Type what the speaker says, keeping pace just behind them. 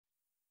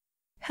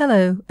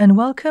Hello and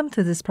welcome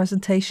to this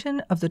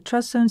presentation of the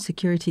TrustZone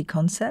security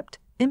concept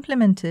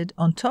implemented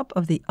on top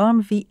of the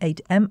Arm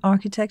v8M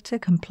architecture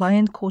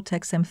compliant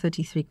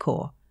Cortex-M33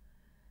 core.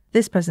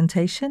 This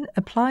presentation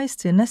applies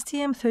to an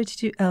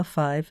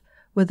STM32L5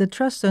 where the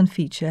TrustZone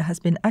feature has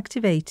been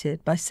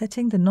activated by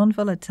setting the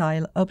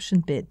non-volatile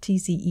option bit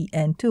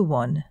TZEN to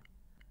 1.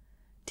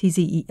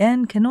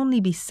 TZEN can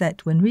only be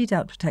set when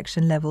readout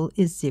protection level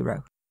is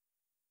 0.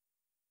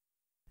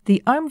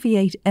 The Arm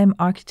v8M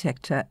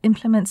architecture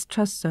implements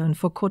TrustZone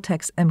for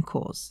Cortex-M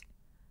cores.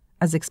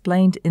 As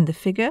explained in the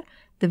figure,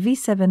 the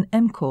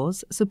v7M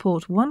cores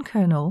support one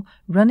kernel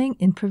running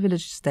in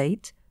privileged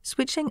state,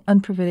 switching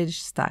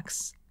unprivileged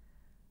stacks.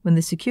 When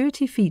the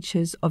security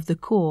features of the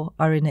core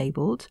are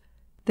enabled,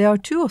 there are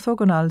two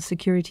orthogonal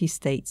security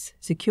states,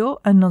 secure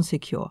and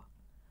non-secure.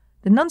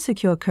 The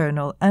non-secure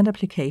kernel and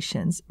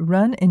applications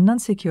run in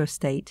non-secure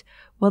state,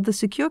 while the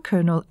secure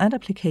kernel and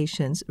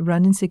applications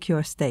run in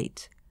secure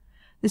state.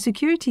 The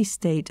security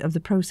state of the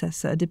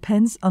processor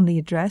depends on the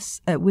address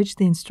at which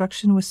the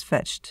instruction was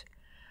fetched.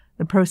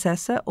 The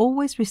processor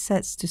always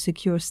resets to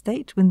secure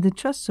state when the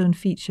TrustZone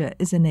feature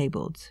is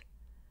enabled.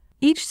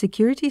 Each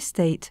security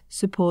state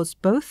supports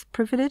both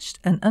privileged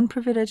and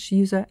unprivileged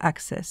user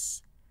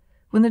access.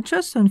 When the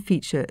TrustZone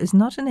feature is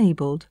not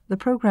enabled, the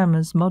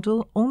programmer's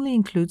model only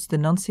includes the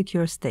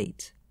non-secure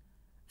state.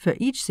 For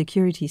each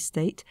security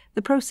state,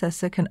 the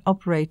processor can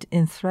operate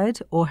in thread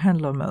or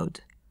handler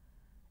mode.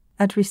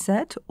 At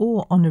reset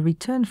or on a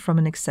return from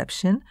an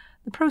exception,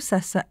 the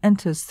processor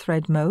enters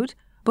thread mode.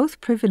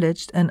 Both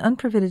privileged and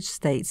unprivileged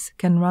states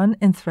can run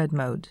in thread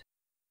mode.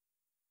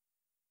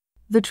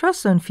 The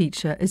TrustZone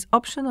feature is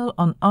optional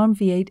on Arm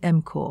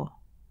v8M core.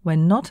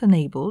 When not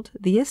enabled,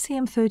 the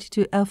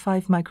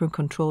STM32L5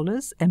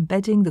 microcontrollers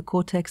embedding the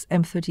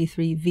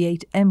Cortex-M33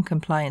 v8M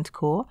compliant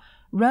core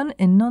run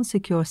in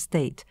non-secure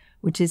state,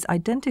 which is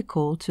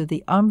identical to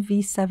the Arm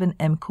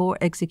v7M core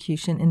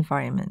execution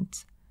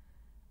environment.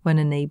 When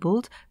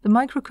enabled, the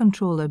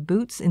microcontroller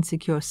boots in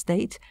secure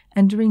state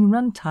and during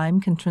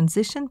runtime can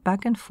transition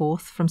back and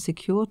forth from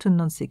secure to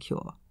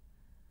non-secure.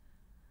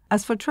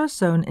 As for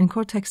TrustZone in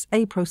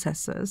Cortex-A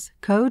processors,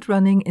 code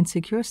running in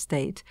secure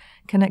state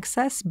can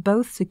access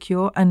both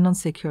secure and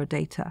non-secure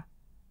data.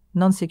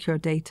 Non-secure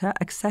data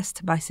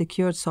accessed by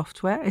secured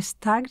software is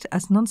tagged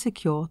as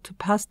non-secure to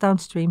pass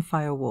downstream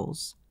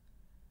firewalls.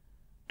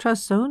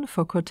 TrustZone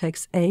for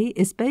Cortex-A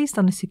is based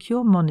on a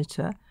secure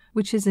monitor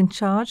which is in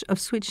charge of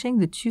switching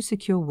the two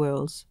secure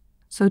worlds,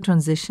 so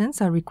transitions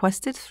are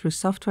requested through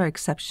software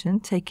exception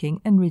taking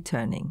and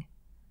returning.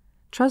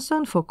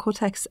 TrustZone for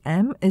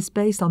Cortex-M is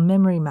based on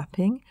memory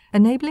mapping,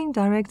 enabling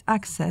direct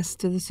access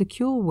to the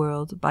secure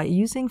world by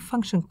using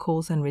function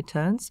calls and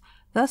returns,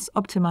 thus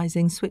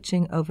optimizing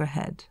switching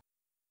overhead.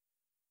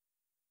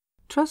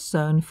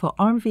 TrustZone for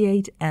Arm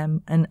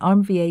v8M and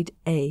Arm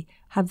v8A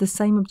have the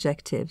same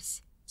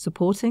objectives,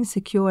 supporting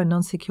secure and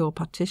non-secure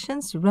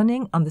partitions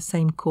running on the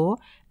same core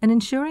and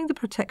ensuring the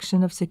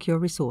protection of secure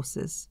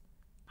resources.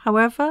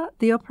 However,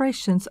 the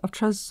operations of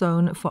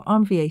TrustZone for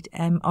Arm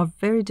v8M are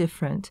very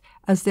different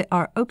as they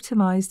are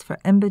optimized for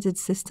embedded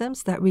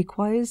systems that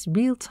requires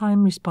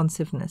real-time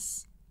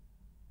responsiveness.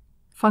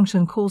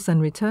 Function calls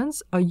and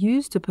returns are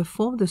used to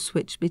perform the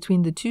switch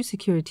between the two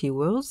security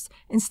worlds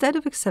instead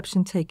of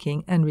exception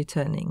taking and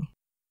returning.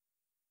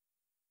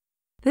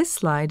 This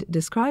slide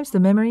describes the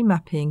memory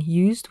mapping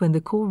used when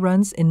the core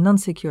runs in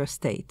non-secure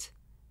state.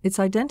 It's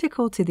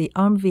identical to the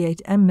Arm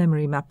v8M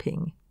memory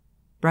mapping.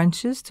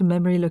 Branches to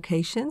memory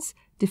locations,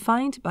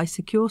 defined by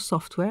secure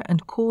software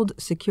and called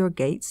secure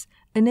gates,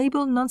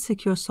 enable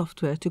non-secure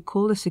software to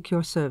call a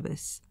secure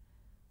service.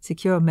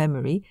 Secure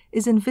memory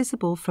is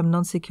invisible from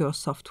non-secure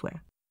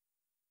software.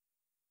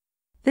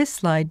 This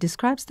slide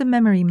describes the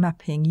memory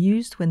mapping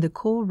used when the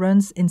core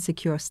runs in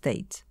secure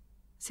state.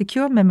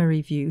 Secure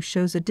Memory View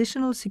shows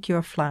additional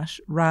secure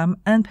flash, RAM,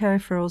 and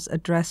peripherals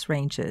address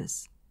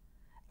ranges.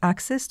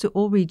 Access to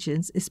all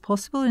regions is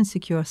possible in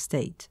secure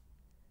state.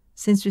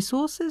 Since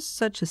resources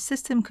such as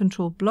System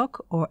Control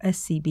Block or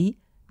SCB,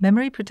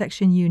 Memory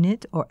Protection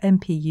Unit or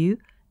MPU,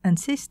 and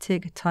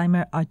SysTick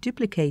Timer are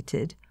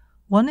duplicated,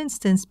 one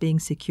instance being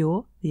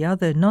secure, the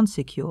other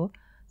non-secure,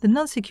 the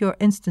non-secure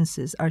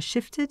instances are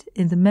shifted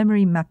in the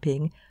memory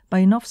mapping by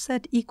an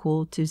offset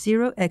equal to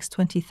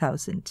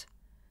 0x20,000.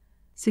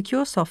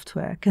 Secure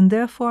software can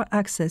therefore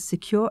access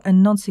secure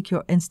and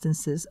non-secure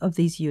instances of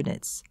these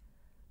units.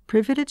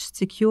 Privileged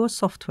secure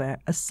software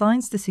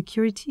assigns the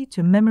security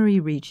to memory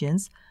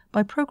regions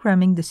by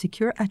programming the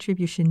Secure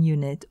Attribution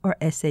Unit or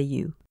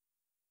SAU.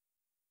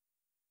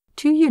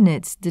 Two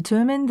units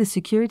determine the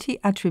security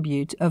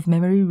attribute of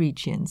memory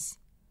regions: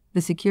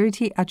 the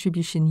Security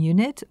Attribution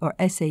Unit or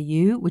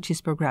SAU, which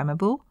is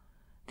programmable,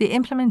 the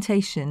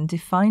Implementation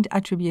Defined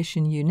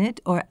Attribution Unit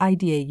or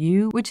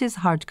IDAU, which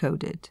is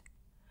hard-coded.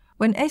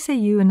 When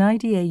SAU and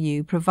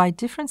IDAU provide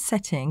different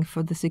settings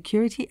for the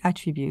security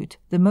attribute,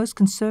 the most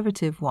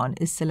conservative one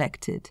is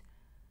selected.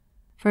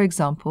 For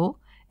example,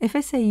 if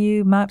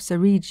SAU maps a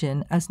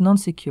region as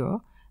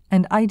non-secure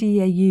and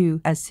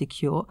IDAU as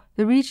secure,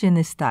 the region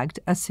is tagged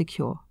as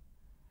secure.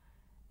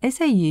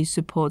 SAU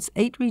supports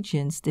 8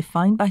 regions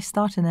defined by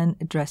start and end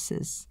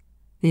addresses.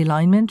 The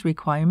alignment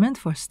requirement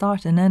for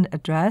start and end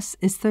address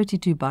is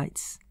 32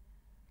 bytes.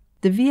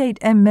 The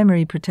V8M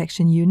Memory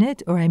Protection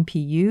Unit, or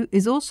MPU,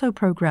 is also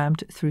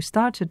programmed through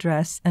start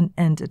address and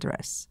end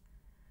address.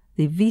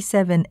 The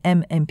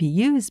V7M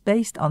MPU is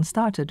based on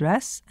start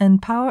address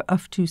and power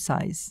of 2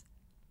 size.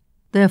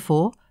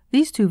 Therefore,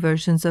 these two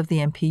versions of the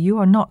MPU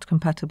are not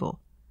compatible.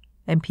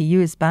 MPU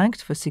is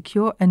banked for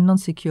secure and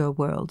non-secure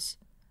worlds.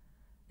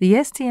 The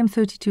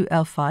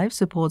STM32L5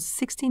 supports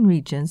 16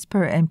 regions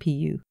per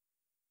MPU.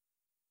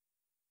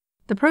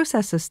 The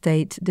processor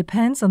state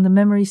depends on the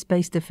memory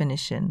space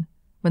definition.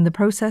 When the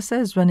processor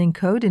is running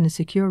code in a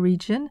secure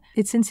region,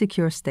 it's in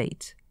secure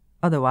state.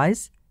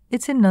 Otherwise,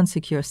 it's in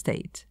non-secure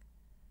state.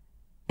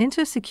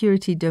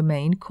 Inter-security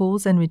domain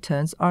calls and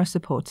returns are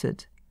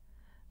supported.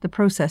 The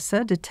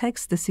processor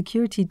detects the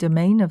security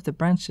domain of the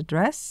branch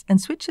address and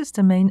switches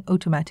domain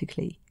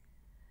automatically.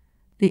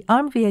 The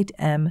Arm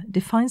V8M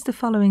defines the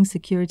following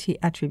security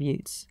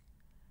attributes: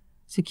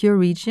 secure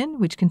region,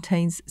 which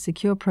contains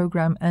secure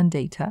program and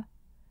data;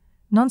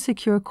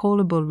 non-secure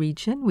callable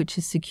region, which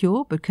is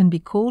secure but can be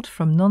called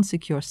from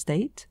non-secure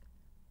state;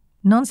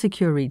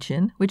 non-secure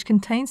region, which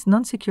contains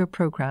non-secure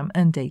program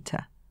and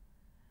data.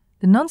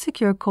 The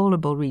non-secure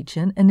callable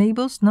region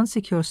enables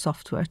non-secure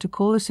software to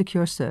call a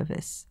secure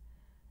service.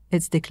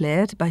 It's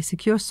declared by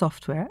secure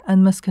software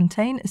and must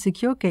contain a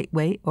secure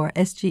gateway or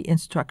SG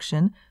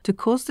instruction to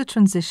cause the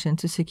transition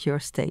to secure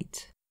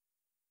state.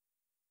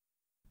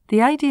 The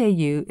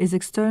IDAU is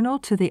external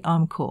to the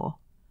ARM core.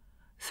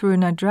 Through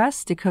an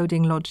address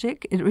decoding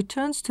logic, it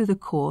returns to the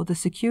core the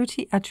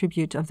security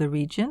attribute of the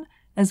region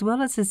as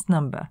well as its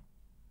number.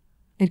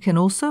 It can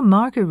also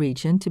mark a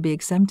region to be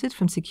exempted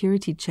from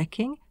security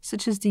checking,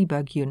 such as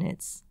debug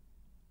units.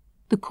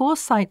 The core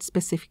site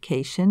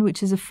specification,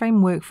 which is a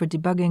framework for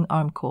debugging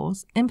ARM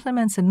cores,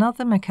 implements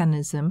another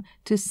mechanism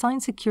to assign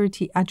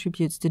security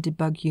attributes to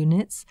debug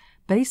units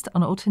based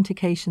on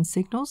authentication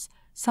signals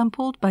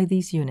sampled by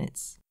these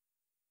units.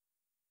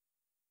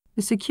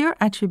 The secure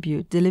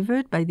attribute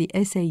delivered by the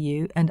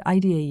SAU and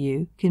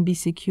IDAU can be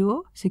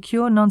secure,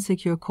 secure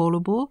non-secure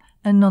callable,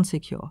 and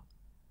non-secure.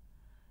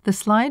 The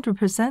slide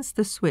represents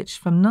the switch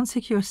from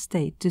non-secure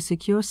state to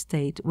secure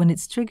state when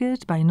it's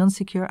triggered by a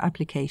non-secure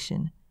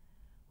application.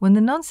 When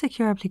the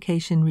non-secure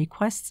application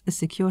requests a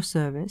secure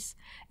service,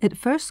 it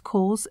first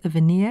calls a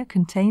veneer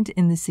contained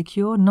in the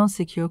secure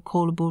non-secure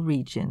callable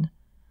region.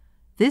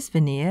 This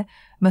veneer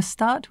must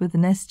start with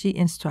an SG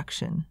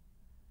instruction.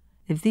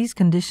 If these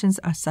conditions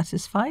are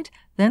satisfied,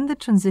 then the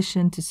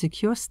transition to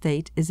secure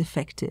state is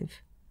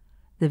effective.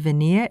 The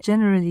veneer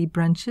generally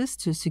branches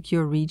to a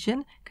secure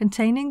region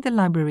containing the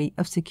library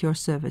of secure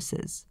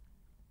services.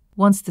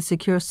 Once the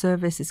secure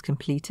service is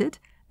completed,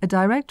 a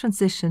direct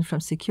transition from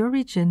secure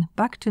region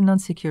back to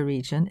non-secure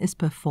region is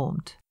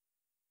performed.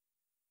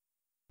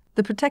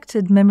 The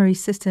protected memory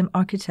system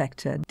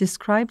architecture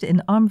described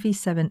in Arm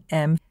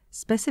v7m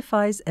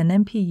specifies an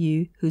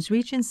MPU whose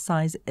region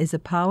size is a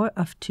power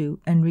of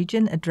 2 and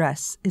region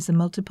address is a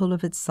multiple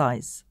of its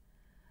size.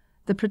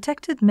 The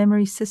protected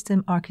memory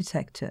system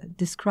architecture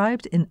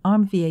described in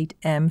Arm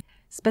v8m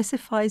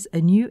specifies a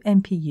new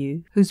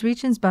MPU whose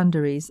region's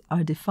boundaries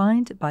are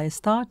defined by a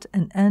start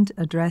and end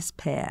address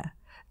pair.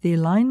 The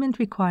alignment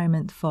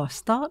requirement for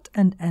start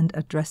and end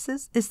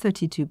addresses is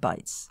 32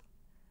 bytes.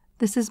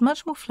 This is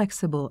much more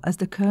flexible as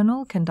the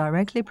kernel can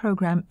directly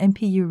program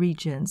MPU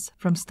regions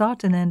from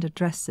start and end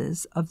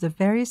addresses of the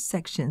various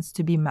sections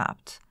to be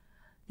mapped.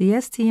 The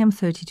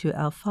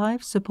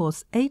STM32L5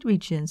 supports 8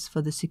 regions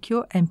for the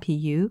secure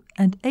MPU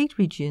and 8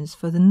 regions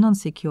for the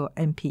non-secure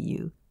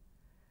MPU.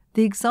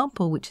 The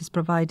example which is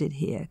provided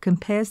here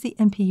compares the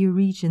MPU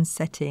region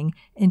setting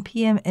in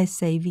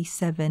PMSA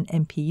v7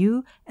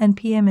 MPU and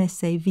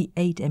PMSA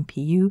v8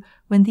 MPU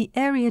when the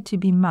area to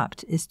be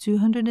mapped is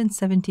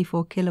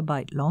 274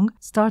 kilobyte long,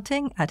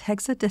 starting at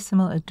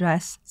hexadecimal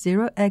address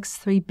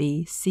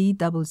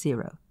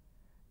 0x3BC00.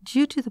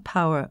 Due to the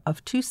power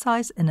of 2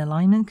 size and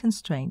alignment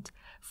constraint,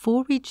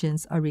 4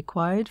 regions are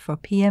required for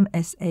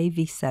PMSA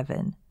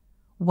v7.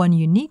 1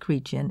 unique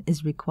region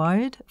is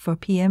required for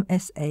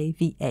PMSA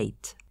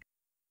v8.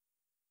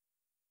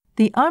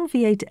 The Arm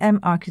v8m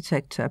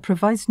architecture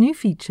provides new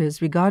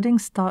features regarding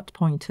start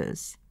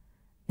pointers.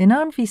 In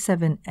Arm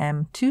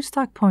v7m, 2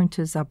 stack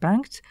pointers are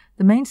banked,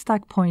 the main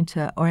stack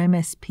pointer or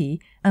MSP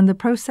and the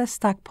process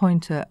stack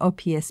pointer or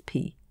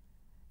PSP.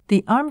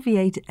 The Arm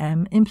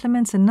v8m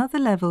implements another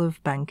level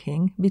of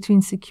banking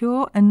between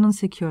secure and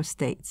non-secure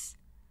states.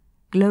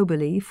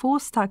 Globally,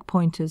 4 stack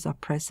pointers are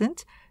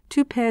present,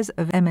 2 pairs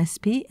of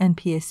MSP and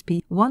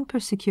PSP, 1 per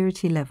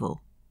security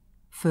level.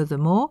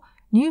 Furthermore,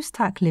 new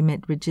stack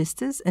limit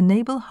registers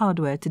enable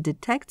hardware to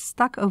detect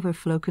stack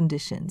overflow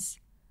conditions.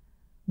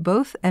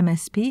 Both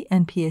MSP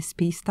and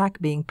PSP stack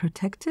being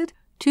protected,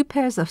 2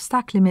 pairs of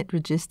stack limit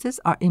registers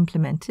are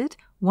implemented,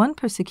 1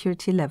 per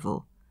security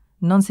level.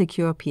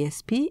 Non-secure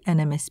PSP and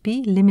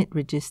MSP limit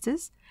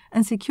registers,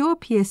 and secure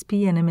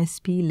PSP and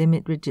MSP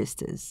limit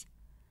registers.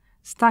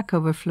 Stack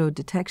overflow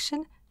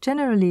detection,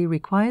 generally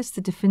requires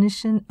the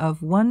definition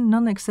of one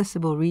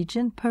non-accessible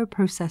region per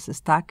processor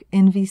stack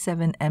in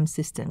V7M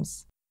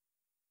systems.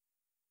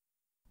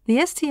 The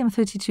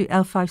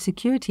STM32L5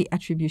 security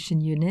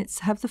attribution units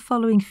have the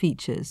following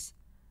features.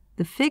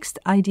 The fixed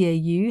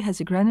IDAU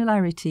has a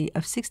granularity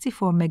of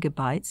 64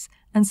 megabytes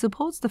and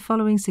supports the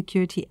following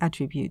security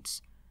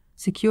attributes: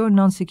 secure,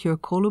 non-secure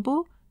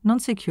callable,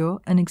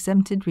 non-secure, and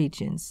exempted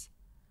regions.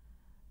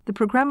 The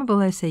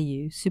programmable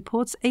SAU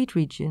supports 8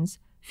 regions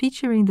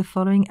featuring the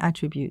following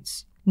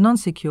attributes: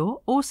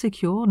 non-secure or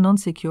secure,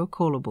 non-secure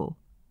callable.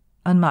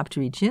 Unmapped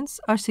regions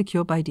are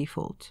secure by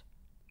default.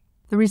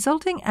 The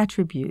resulting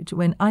attribute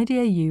when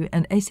IDAU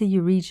and SAU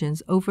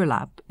regions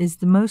overlap is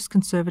the most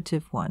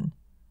conservative one.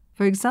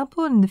 For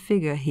example, in the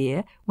figure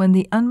here, when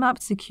the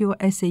unmapped secure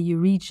SAU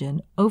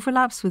region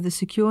overlaps with the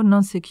secure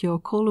non-secure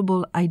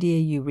callable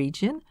IDAU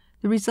region,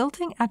 the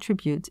resulting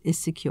attribute is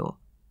secure.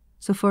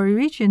 So for a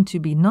region to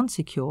be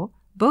non-secure,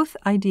 both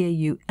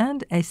IDAU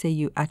and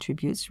SAU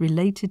attributes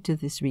related to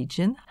this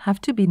region have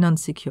to be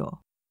non-secure.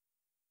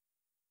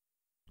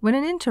 When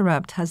an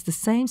interrupt has the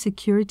same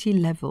security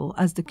level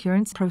as the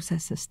current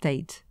processor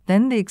state,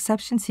 then the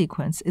exception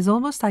sequence is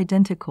almost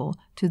identical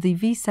to the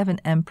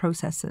V7M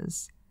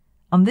processors.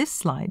 On this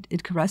slide,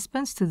 it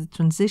corresponds to the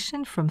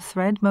transition from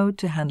thread mode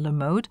to handler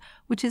mode,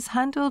 which is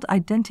handled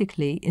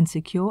identically in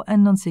secure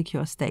and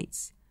non-secure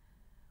states.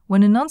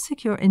 When a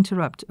non-secure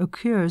interrupt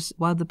occurs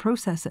while the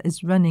processor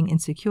is running in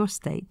secure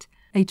state,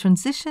 a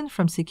transition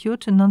from secure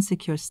to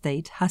non-secure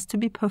state has to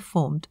be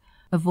performed,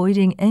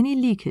 avoiding any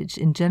leakage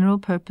in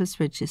general-purpose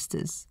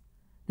registers.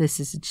 This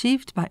is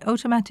achieved by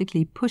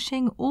automatically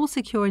pushing all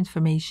secure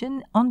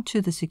information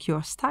onto the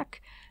secure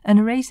stack and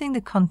erasing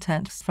the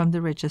contents from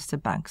the register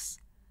banks.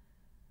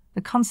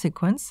 The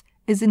consequence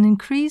is an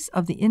increase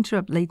of the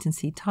interrupt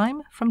latency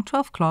time from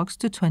 12 clocks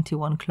to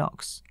 21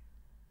 clocks.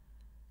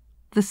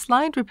 The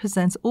slide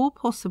represents all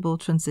possible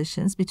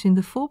transitions between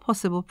the 4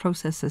 possible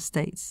processor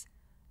states.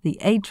 The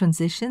 8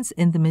 transitions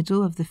in the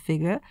middle of the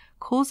figure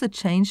cause a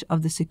change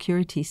of the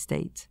security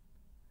state.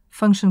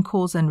 Function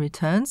calls and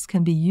returns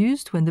can be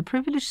used when the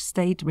privileged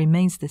state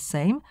remains the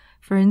same,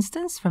 for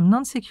instance from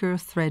non-secure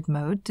thread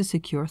mode to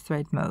secure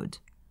thread mode.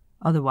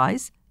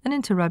 Otherwise, an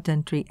interrupt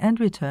entry and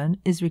return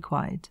is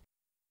required.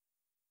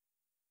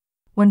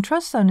 When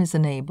TrustZone is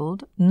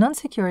enabled,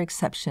 non-secure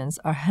exceptions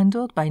are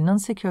handled by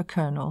non-secure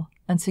kernel,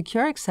 and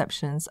secure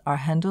exceptions are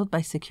handled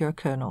by secure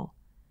kernel.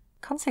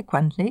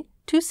 Consequently,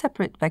 2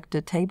 separate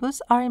vector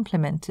tables are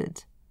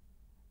implemented.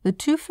 The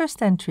 2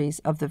 first entries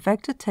of the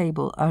vector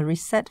table are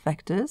reset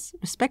vectors,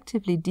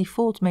 respectively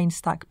default main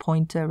stack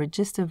pointer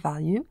register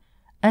value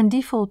and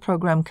default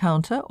program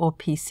counter or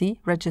PC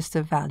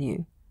register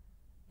value.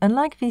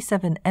 Unlike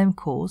V7M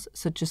cores,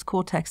 such as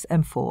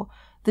Cortex-M4,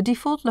 the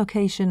default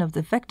location of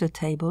the vector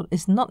table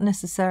is not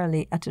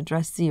necessarily at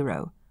address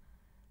 0.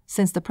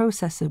 Since the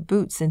processor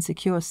boots in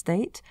secure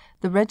state,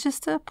 the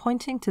register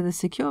pointing to the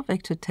secure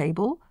vector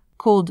table,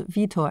 called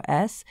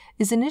VTOR-S,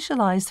 is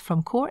initialized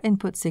from core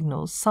input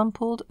signals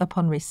sampled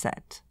upon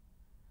reset.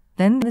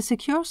 Then the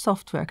secure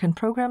software can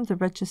program the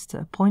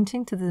register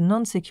pointing to the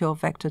non-secure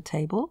vector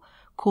table,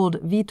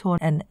 called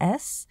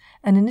VTOR-NS,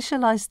 and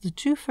initialize the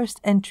 2 first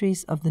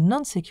entries of the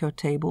non-secure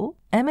table,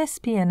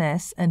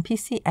 MSPNS and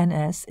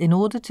PCNS, in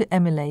order to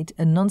emulate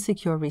a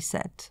non-secure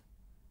reset.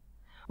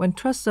 When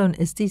TrustZone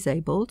is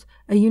disabled,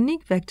 a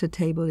unique vector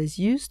table is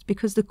used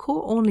because the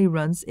core only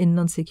runs in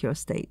non-secure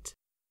state.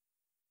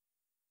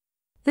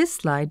 This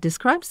slide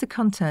describes the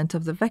content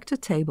of the vector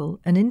table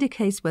and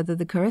indicates whether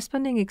the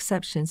corresponding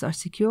exceptions are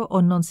secure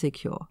or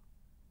non-secure.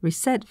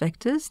 Reset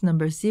vectors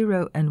number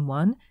 0 and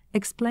 1,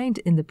 explained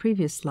in the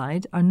previous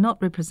slide, are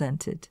not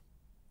represented.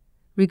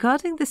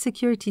 Regarding the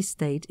security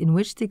state in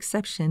which the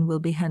exception will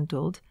be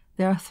handled,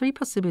 there are 3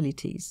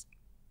 possibilities.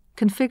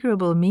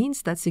 Configurable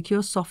means that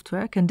secure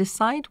software can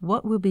decide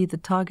what will be the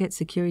target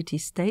security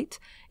state,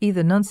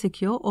 either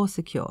non-secure or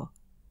secure.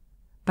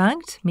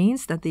 Banked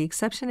means that the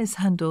exception is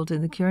handled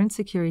in the current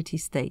security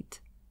state.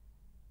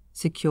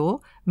 Secure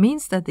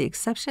means that the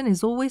exception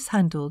is always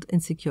handled in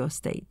secure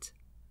state.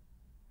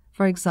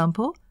 For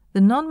example,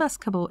 the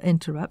non-maskable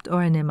interrupt,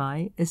 or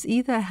NMI, is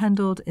either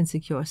handled in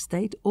secure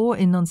state or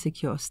in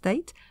non-secure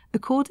state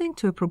according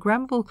to a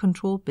programmable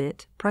control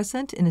bit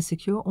present in a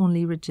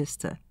secure-only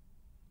register.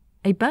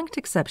 A banked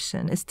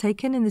exception is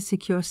taken in the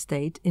secure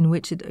state in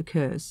which it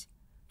occurs.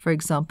 For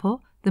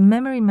example, the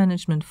memory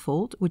management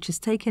fault, which is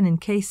taken in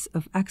case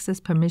of access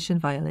permission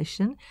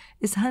violation,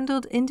 is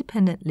handled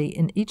independently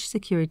in each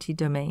security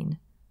domain.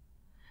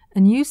 A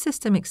new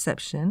system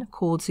exception,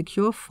 called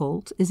Secure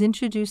Fault, is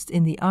introduced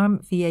in the Arm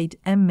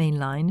V8M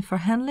mainline for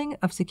handling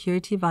of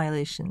security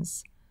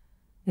violations.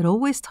 It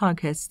always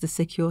targets the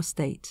secure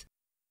state.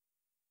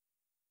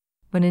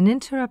 When an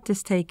interrupt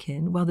is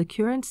taken while the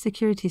current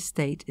security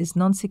state is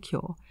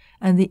non-secure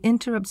and the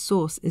interrupt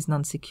source is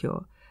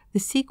non-secure, the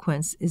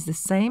sequence is the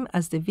same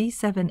as the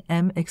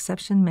V7M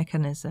exception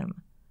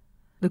mechanism.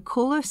 The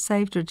caller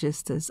saved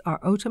registers are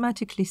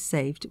automatically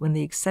saved when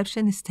the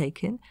exception is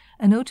taken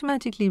and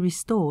automatically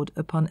restored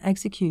upon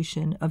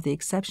execution of the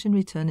exception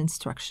return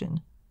instruction.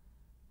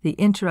 The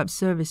interrupt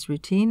service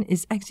routine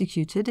is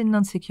executed in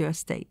non-secure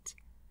state.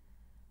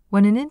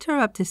 When an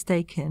interrupt is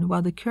taken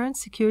while the current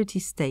security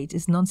state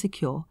is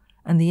non-secure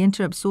and the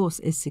interrupt source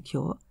is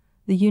secure,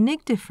 the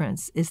unique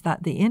difference is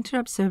that the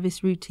interrupt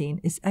service routine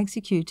is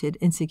executed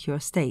in secure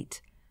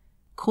state.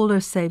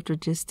 Caller-saved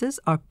registers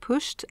are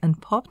pushed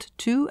and popped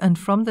to and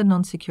from the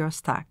non-secure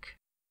stack.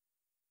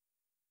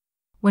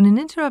 When an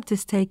interrupt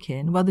is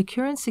taken while the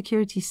current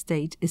security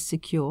state is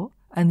secure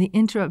and the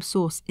interrupt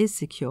source is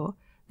secure,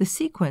 the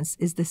sequence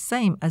is the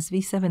same as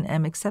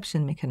V7M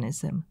exception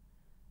mechanism.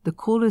 The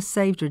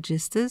caller-saved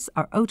registers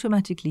are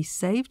automatically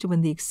saved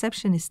when the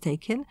exception is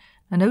taken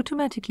and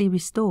automatically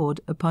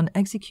restored upon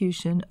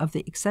execution of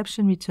the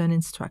exception return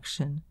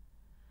instruction.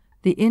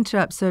 The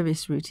interrupt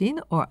service routine,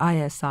 or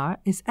ISR,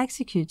 is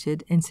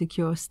executed in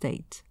secure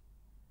state.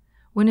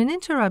 When an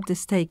interrupt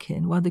is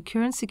taken while the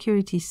current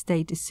security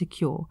state is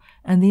secure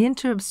and the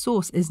interrupt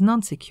source is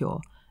non-secure,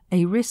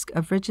 a risk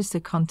of register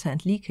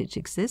content leakage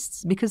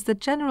exists because the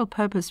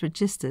general-purpose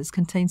registers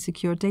contain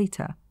secure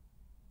data.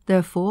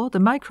 Therefore, the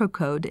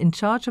microcode in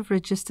charge of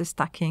register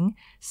stacking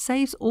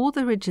saves all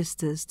the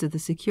registers to the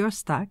secure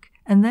stack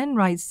and then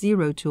writes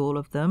 0 to all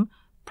of them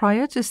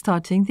prior to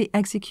starting the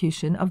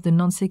execution of the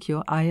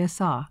non-secure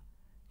ISR.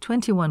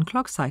 21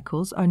 clock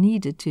cycles are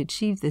needed to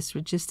achieve this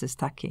register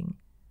stacking.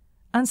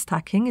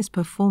 Unstacking is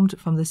performed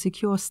from the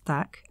secure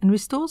stack and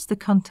restores the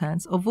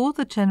contents of all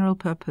the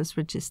general-purpose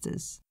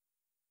registers.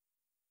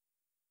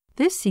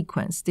 This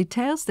sequence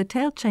details the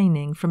tail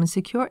chaining from a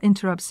secure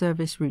interrupt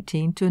service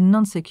routine to a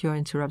non-secure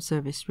interrupt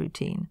service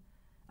routine.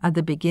 At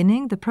the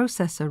beginning, the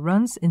processor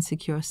runs in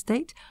secure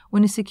state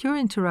when a secure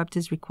interrupt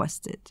is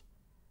requested.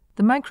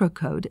 The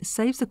microcode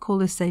saves the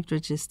caller-saved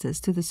registers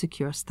to the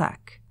secure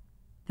stack.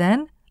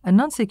 Then, a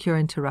non-secure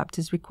interrupt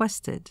is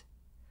requested.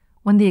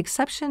 When the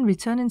exception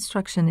return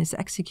instruction is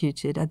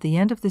executed at the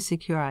end of the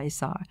secure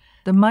ISR,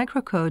 the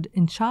microcode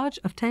in charge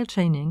of tail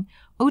chaining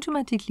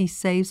automatically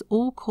saves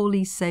all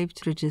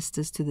callee-saved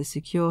registers to the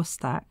secure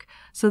stack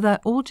so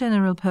that all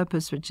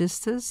general-purpose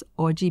registers,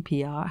 or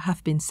GPR,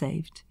 have been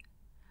saved.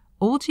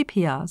 All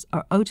GPRs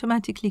are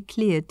automatically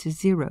cleared to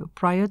 0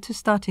 prior to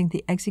starting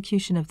the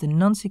execution of the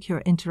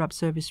non-secure interrupt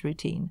service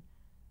routine.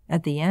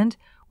 At the end,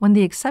 when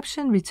the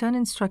exception return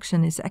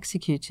instruction is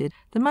executed,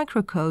 the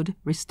microcode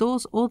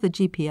restores all the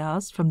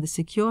GPRs from the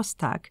secure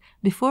stack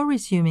before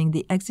resuming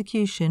the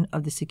execution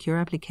of the secure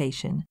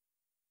application.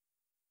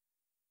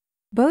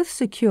 Both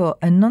secure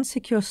and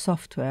non-secure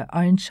software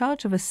are in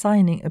charge of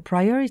assigning a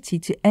priority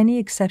to any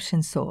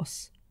exception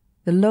source.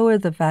 The lower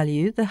the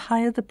value, the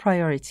higher the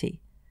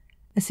priority.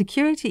 A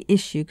security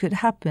issue could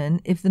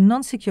happen if the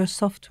non-secure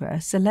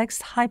software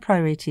selects high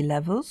priority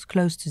levels,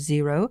 close to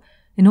 0,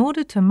 in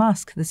order to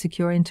mask the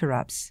secure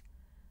interrupts.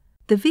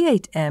 The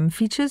V8M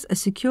features a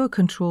secure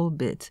control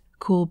bit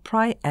called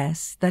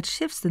PRI-S that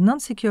shifts the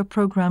non-secure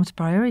program's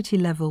priority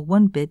level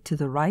 1 bit to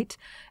the right,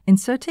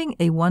 inserting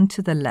a 1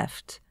 to the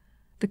left.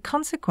 The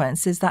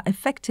consequence is that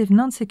effective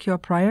non-secure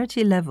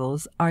priority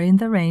levels are in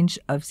the range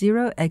of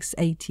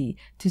 0x80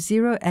 to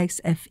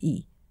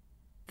 0xFE.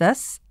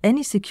 Thus,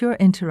 any secure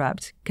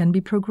interrupt can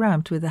be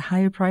programmed with a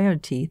higher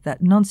priority than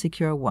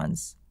non-secure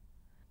ones.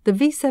 The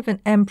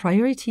V7M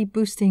priority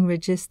boosting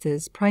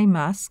registers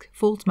PRI-mask,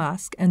 fault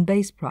mask, and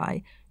base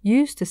PRI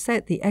used to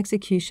set the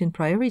execution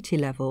priority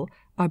level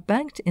are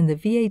banked in the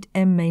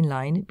V8M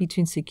mainline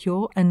between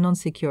secure and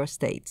non-secure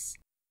states.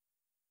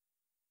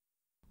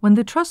 When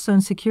the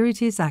TrustZone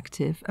security is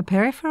active, a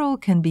peripheral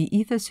can be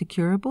either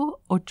securable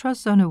or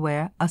TrustZone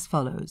aware as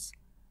follows.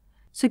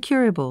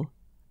 Securable.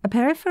 A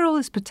peripheral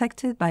is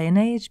protected by an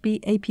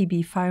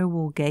AHB-APB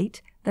firewall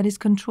gate that is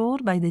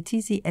controlled by the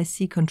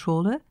TZSC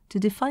controller to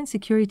define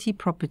security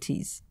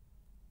properties.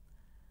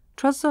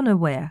 TrustZone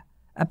aware.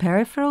 A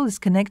peripheral is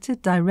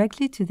connected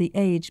directly to the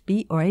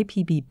AHB or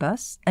APB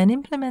bus and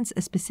implements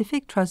a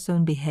specific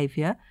TrustZone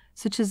behavior,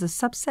 such as a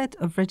subset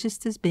of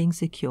registers being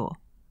secure.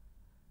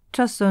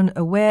 TrustZone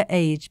aware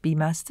AHB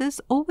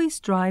masters always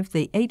drive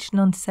the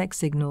H-non-sec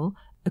signal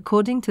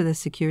according to the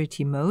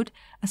security mode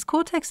as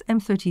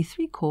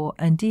Cortex-M33 core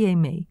and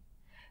DMA.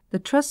 The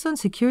TrustZone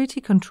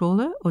Security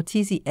Controller, or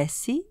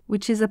TZSC,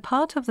 which is a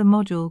part of the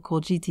module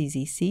called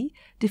GTZC,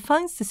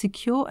 defines the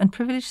secure and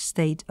privileged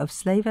state of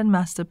slave and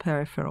master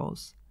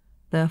peripherals.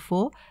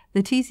 Therefore,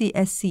 the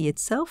TZSC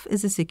itself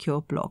is a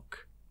secure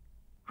block.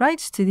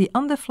 Writes to the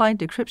on-the-fly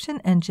decryption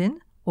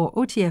engine, or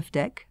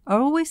OTF-DEC, are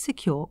always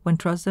secure when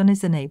TrustZone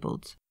is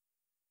enabled.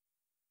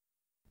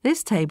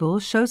 This table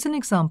shows an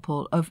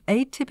example of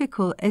 8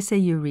 typical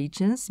SAU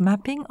regions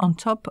mapping on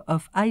top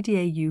of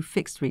IDAU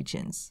fixed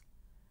regions.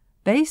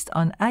 Based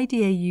on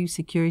IDAU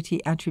security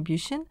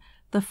attribution,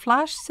 the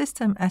flash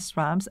system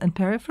SRAMs and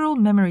peripheral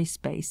memory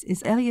space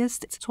is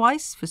aliased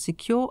twice for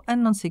secure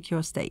and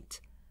non-secure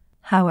state.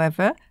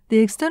 However, the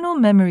external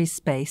memory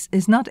space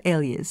is not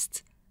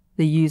aliased.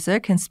 The user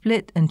can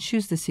split and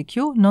choose the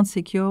secure,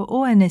 non-secure,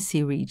 or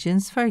NSC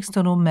regions for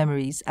external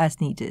memories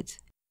as needed.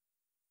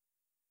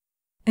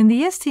 In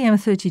the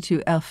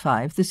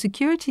STM32L5, the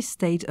security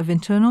state of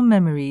internal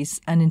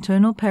memories and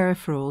internal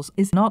peripherals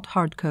is not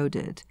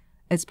hard-coded.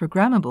 is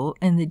programmable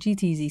in the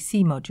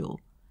GTZ-C module.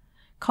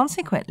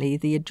 Consequently,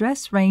 the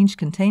address range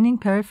containing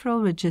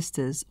peripheral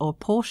registers or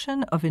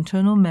portion of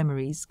internal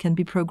memories can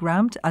be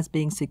programmed as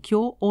being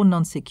secure or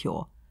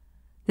non-secure.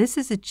 This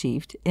is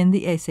achieved in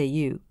the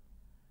SAU.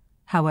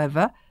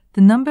 However,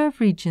 the number of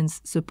regions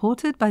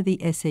supported by the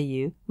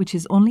SAU, which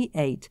is only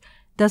 8,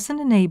 doesn't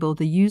enable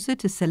the user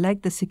to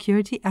select the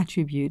security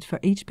attribute for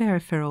each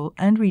peripheral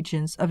and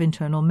regions of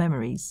internal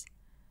memories.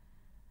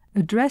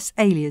 Address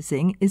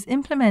aliasing is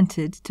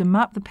implemented to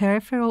map the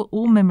peripheral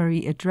or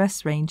memory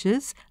address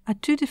ranges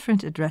at two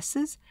different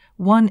addresses,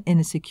 one in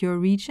a secure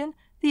region,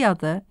 the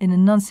other in a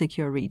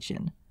non-secure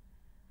region.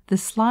 The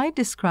slide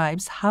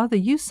describes how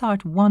the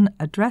USART1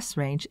 address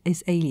range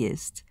is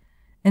aliased.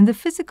 In the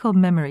physical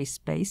memory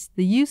space,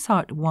 the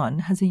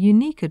USART1 has a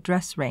unique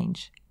address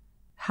range.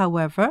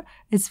 However,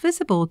 it's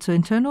visible to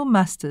internal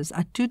masters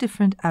at two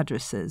different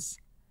addresses.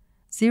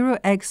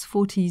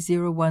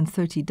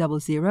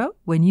 0x40013000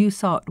 when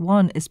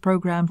USART1 is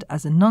programmed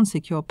as a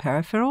non-secure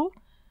peripheral,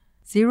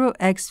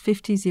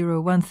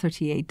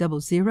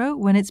 0x50013800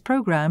 when it's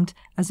programmed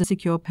as a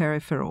secure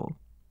peripheral.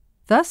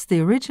 Thus,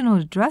 the original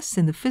address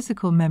in the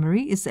physical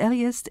memory is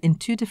aliased in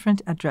two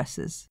different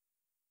addresses.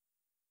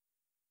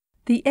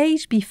 The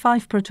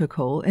AHB5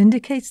 protocol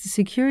indicates the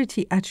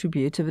security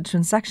attribute of a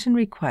transaction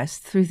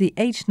request through the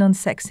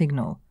HNonSec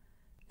signal.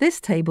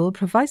 This table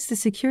provides the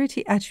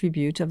security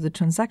attribute of the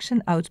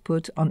transaction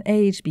output on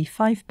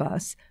AHB5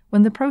 bus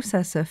when the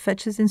processor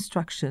fetches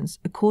instructions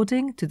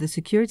according to the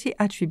security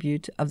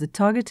attribute of the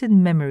targeted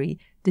memory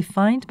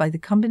defined by the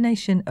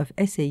combination of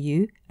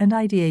SAU and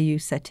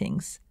IDAU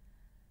settings.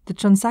 The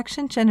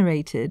transaction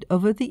generated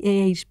over the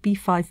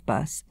AHB5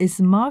 bus is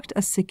marked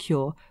as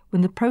secure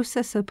when the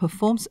processor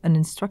performs an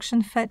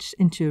instruction fetch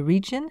into a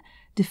region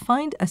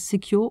defined as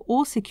secure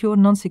or secure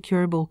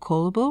non-securable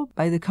callable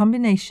by the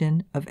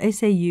combination of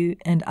SAU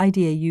and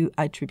IDAU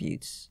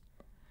attributes.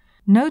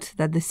 Note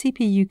that the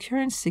CPU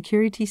current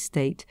security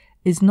state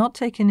is not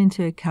taken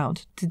into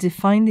account to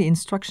define the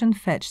instruction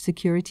fetch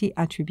security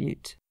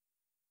attribute.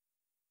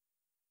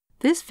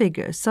 This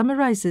figure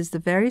summarizes the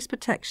various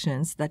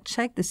protections that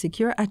check the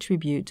secure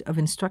attribute of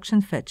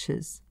instruction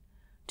fetches.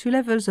 Two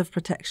levels of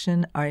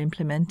protection are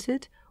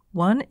implemented.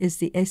 One is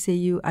the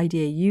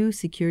SAU-IDAU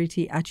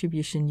security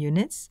attribution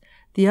units.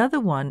 The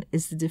other one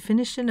is the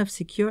definition of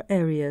secure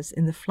areas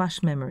in the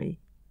flash memory.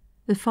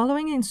 The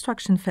following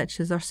instruction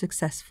fetches are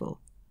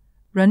successful: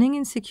 running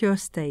in secure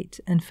state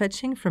and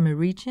fetching from a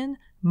region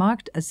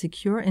marked as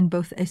secure in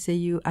both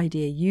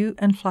SAU-IDAU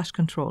and flash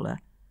controller.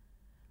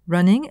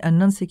 Running a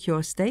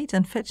non-secure state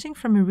and fetching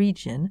from a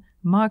region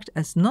marked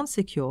as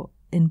non-secure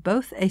in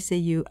both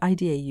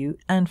SAU-IDAU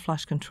and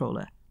flash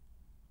controller.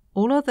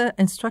 All other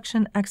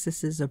instruction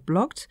accesses are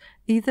blocked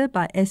either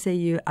by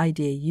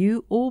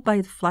SAU-IDAU or by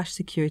the flash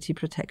security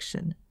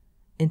protection.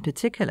 In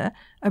particular,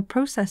 a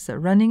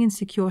processor running in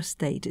secure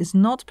state is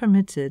not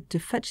permitted to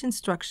fetch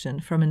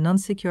instruction from a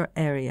non-secure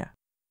area.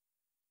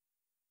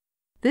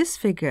 This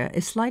figure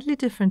is slightly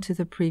different to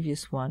the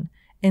previous one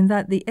in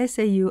that the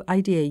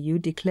SAU-IDAU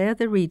declare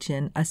the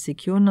region as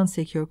secure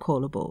non-secure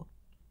callable.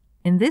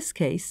 In this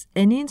case,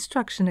 any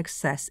instruction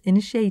access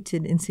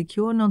initiated in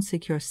secure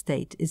non-secure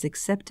state is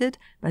accepted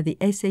by the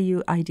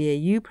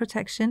SAU-IDAU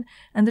protection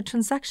and the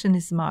transaction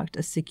is marked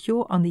as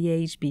secure on the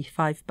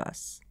AHB5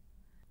 bus.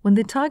 When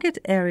the target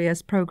area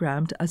is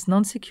programmed as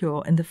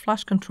non-secure in the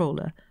flash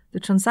controller, the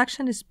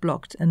transaction is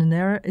blocked and an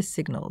error is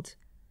signaled.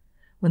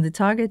 When the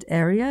target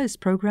area is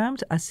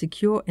programmed as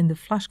secure in the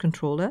flash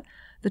controller,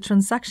 the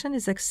transaction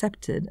is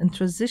accepted and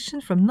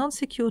transition from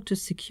non-secure to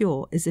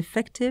secure is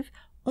effective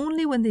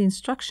only when the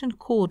instruction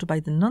called by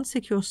the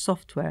non-secure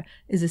software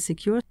is a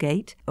secure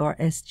gate or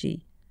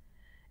SG.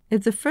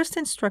 If the first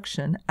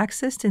instruction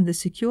accessed in the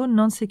secure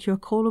non-secure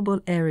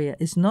callable area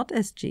is not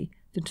SG,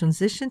 the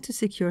transition to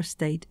secure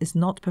state is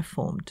not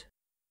performed.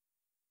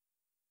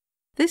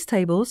 This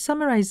table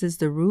summarizes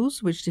the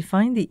rules which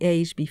define the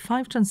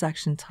AHB5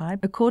 transaction type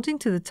according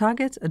to the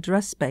target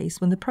address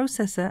space when the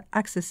processor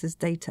accesses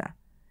data.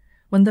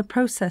 When the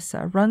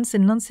processor runs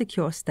in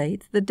non-secure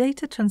state, the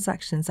data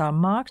transactions are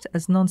marked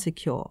as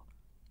non-secure.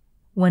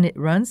 When it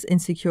runs in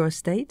secure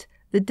state,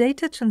 the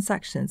data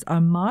transactions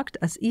are marked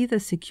as either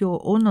secure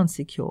or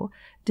non-secure,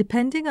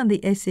 depending on the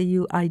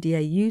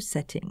SAU-IDAU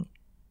setting.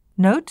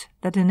 Note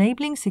that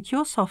enabling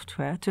secure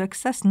software to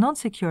access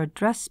non-secure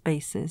address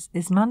spaces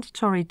is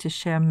mandatory to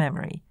share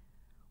memory.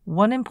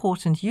 One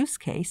important use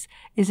case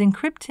is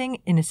encrypting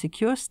in a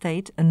secure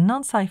state a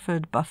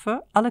non-ciphered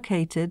buffer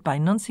allocated by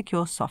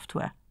non-secure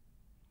software.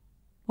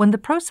 When the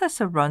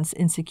processor runs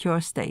in secure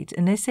state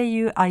and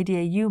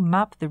SAU-IDAU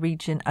map the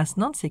region as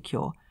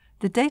non-secure,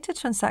 the data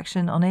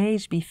transaction on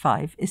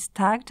AHB5 is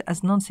tagged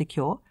as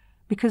non-secure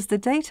because the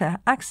data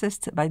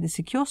accessed by the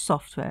secure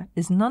software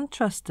is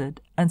non-trusted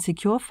and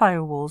secure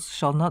firewalls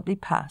shall not be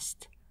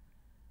passed.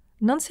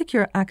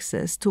 Non-secure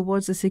access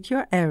towards a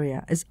secure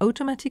area is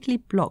automatically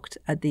blocked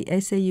at the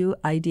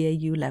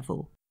SAU-IDAU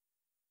level.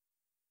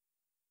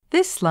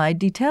 This slide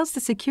details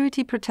the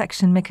security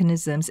protection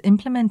mechanisms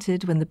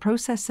implemented when the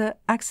processor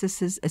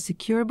accesses a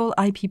secureable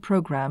IP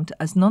programmed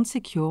as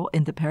non-secure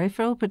in the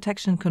peripheral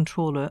protection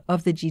controller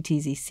of the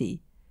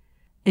GTZC.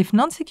 If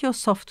non-secure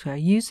software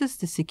uses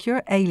the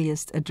secure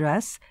aliased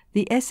address,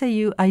 the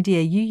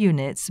SAU-IDAU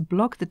units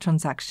block the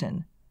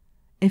transaction.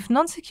 If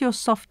non-secure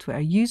software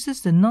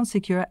uses the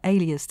non-secure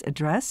aliased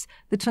address,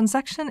 the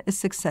transaction is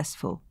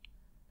successful.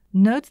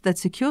 Note that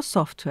secure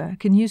software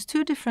can use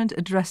two different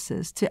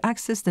addresses to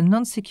access the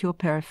non-secure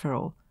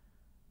peripheral,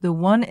 the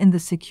one in the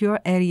secure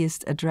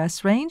aliased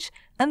address range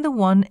and the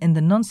one in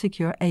the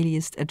non-secure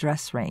aliased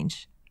address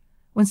range.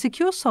 When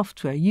secure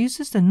software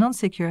uses the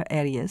non-secure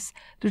alias,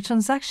 the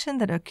transaction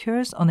that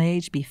occurs on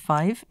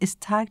AHB5 is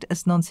tagged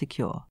as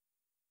non-secure.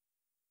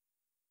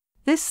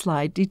 This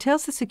slide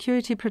details the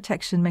security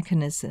protection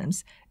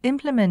mechanisms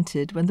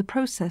implemented when the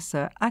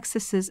processor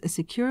accesses a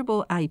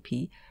secureable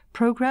IP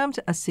programmed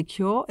as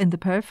secure in the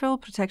peripheral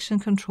protection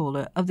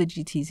controller of the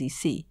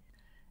GTZC.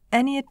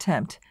 Any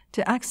attempt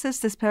to access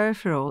this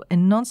peripheral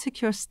in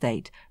non-secure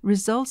state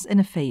results in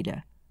a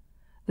failure.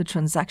 The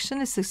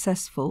transaction is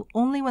successful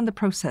only when the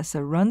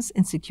processor runs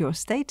in secure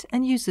state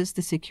and uses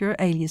the secure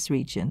alias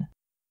region.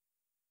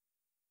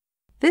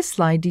 This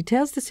slide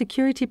details the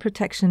security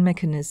protection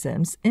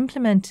mechanisms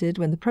implemented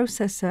when the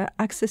processor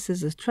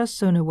accesses a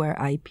TrustZone-aware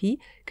IP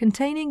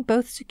containing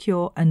both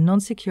secure and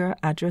non-secure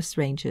address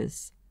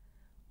ranges.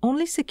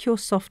 Only secure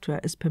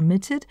software is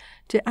permitted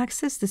to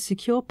access the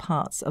secure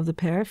parts of the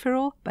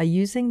peripheral by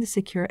using the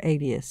secure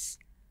alias.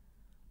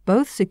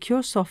 Both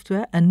secure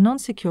software and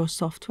non-secure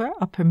software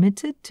are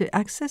permitted to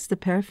access the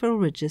peripheral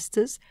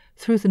registers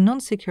through the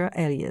non-secure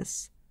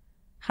alias.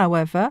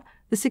 However,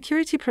 the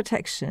security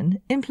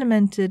protection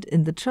implemented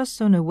in the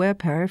TrustZone-aware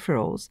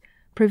peripherals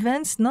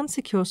prevents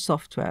non-secure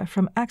software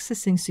from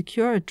accessing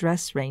secure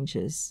address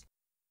ranges.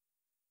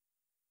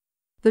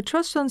 The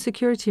TrustZone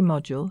security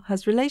module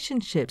has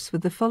relationships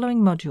with the following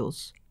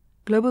modules: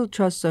 Global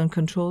TrustZone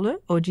Controller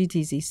or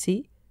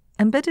GTZC,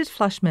 Embedded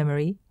Flash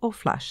Memory or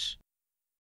Flash.